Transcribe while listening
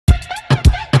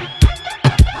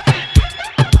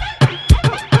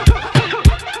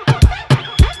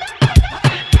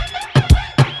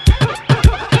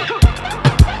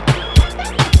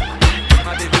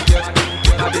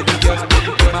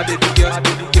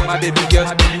my baby girl,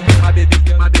 my baby,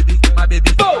 my baby, my baby,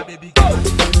 my baby.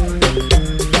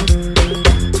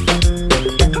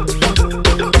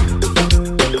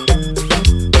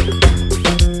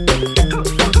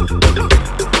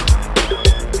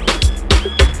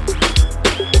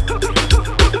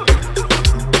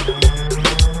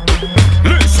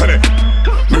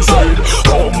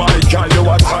 Oh my girl, you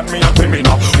a turn me up in me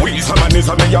now. Weasel man is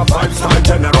a me a 5-star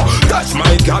general. That's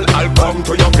my girl, I'll come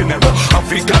to your funeral.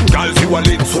 African girls, you a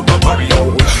lit super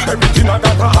Mario. Everything I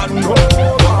got a hand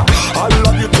over. I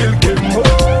love you till game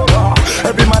over.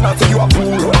 Every man I say you a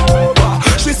pull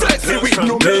over. She sexy with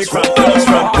no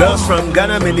makeup. Girls from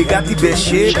Ghana, man, they got the best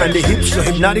shape. And the hips so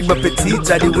hypnotic but petite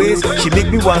at the waist. She make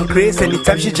me one craze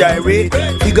anytime she gyrate.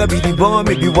 Figure be the bomb,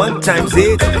 maybe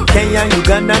 1x8. Kenya,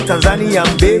 Uganda, Tanzania,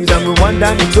 babes. And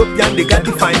Rwanda, Ethiopian, they got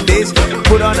the fine face.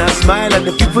 Put on a smile and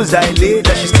the people's dilate.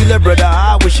 And she still a brother,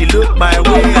 when she look my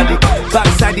way. And the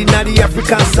backside in the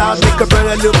African South. Make a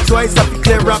brother look twice, I be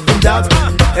clear up and doubts.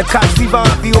 A catch fever,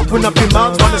 be open up your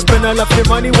mouth. Wanna spend all of your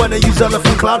money, wanna use all of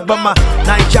your clout. But my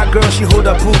Niger girl, she hold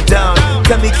her boot down.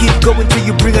 Tell me keep going till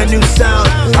you bring a new sound.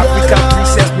 African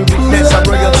princess, me weakness, I'm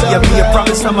royalty. I be a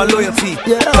promise, I'm a loyalty.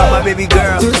 But my baby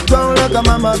girl, you strong like a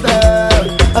mama bear.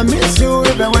 I miss you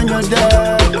even when you're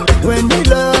there. When we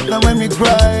love and when we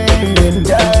cry and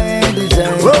die,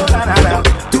 design.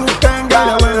 Two kind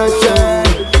girl when I share.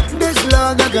 This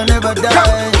love that can never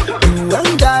die. You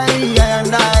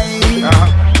and I.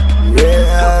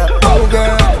 Yeah, oh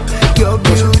girl, your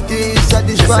beauty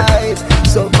satisfied.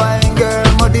 So fine girl,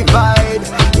 modified.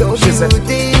 Your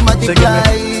beauty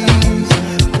multiplies.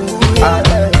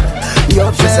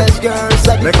 Your face girl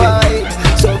satisfied.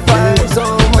 So fine, so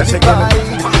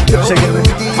modified. Your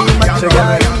beauty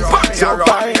multiplies. So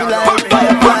fine like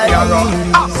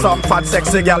fireflies. Some fat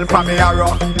sexy girl pa me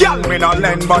arrow. Girl me no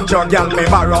lend but your girl me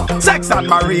borrow. Sex and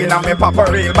marine and me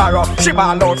papa real barrow. She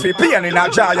ball out fi pain in a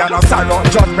joy and no sorrow.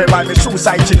 Judge me by me true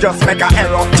side, she just make a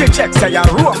error. She check say your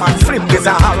romance flip is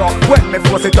a harrow. When me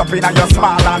force it up in a your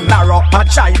small and narrow. I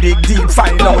try dig deep,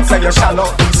 find out say you shallow.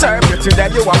 Serve you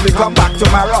today, you have to come back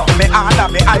tomorrow. Me honor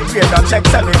me high grade and check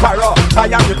say me paro. I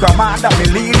am the commander, me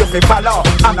lead you fi follow.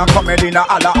 And I come in a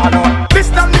alla. This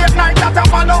the late night that I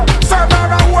follow. Serve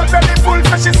her a whole belly full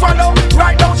for she swallow.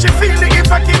 Right now she feel the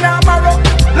effect in her marrow.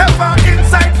 Left her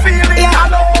inside feeling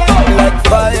hollow. Like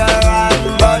fire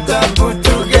and butter put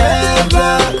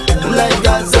together. Like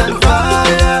gas and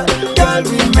fire, girl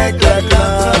we make like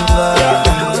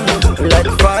love.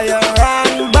 Like fire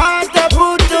and butter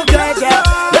put together.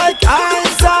 Like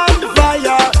ice and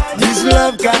fire, this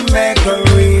love can make a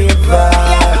river.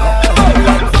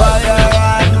 Like fire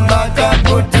and butter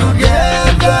put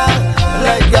together.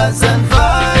 Like gas and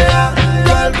fire,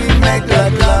 girl we make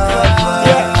like love.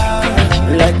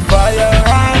 Like fire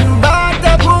and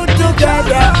butter put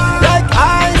together. Like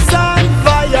ice and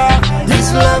fire, this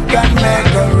love can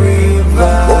make a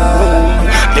river.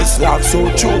 This love so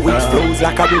true, it flows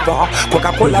like a river.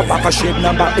 Coca-Cola back a shape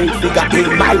number 8 figure.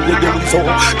 In my radio so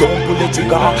don't pull the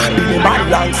trigger. Be my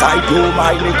alongside you,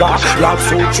 my nigga. Love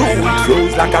so true, it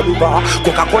flows like a river.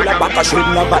 Coca-Cola back a shape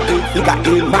number 8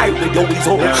 figure. In my radio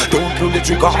so don't pull the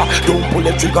trigger. Don't pull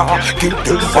the trigger. Keep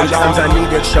the fire. sometimes I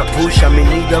need extra push. I'm in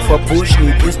need of a push.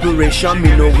 Need inspiration,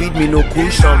 me no weed, me no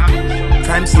cushion.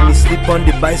 Time see me sleep on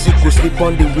the bicycle, sleep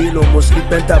on the wheel, almost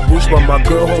sleep enter bush. But my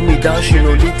girl hold me down, she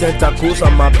no need tentacles.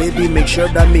 And my baby make sure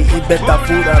that me eat better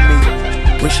food than me.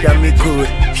 Wish that me could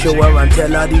show her and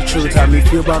tell her the truth. How me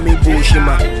feel about me bull, she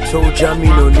my soldier, me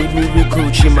no need me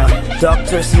recruit. She my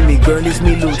doctor, see me girl is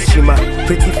me loot. She my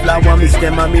pretty flower, me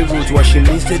stem and me roots. What she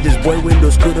means to this boy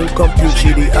windows couldn't compute.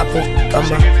 She the apple on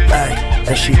my eye.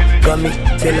 And she got me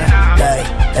till I die.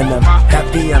 And I'm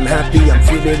happy, I'm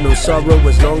feeling no sorrow.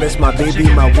 As long as my baby,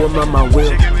 my woman, my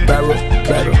will. Battle,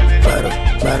 battle, battle,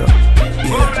 battle.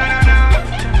 Yeah.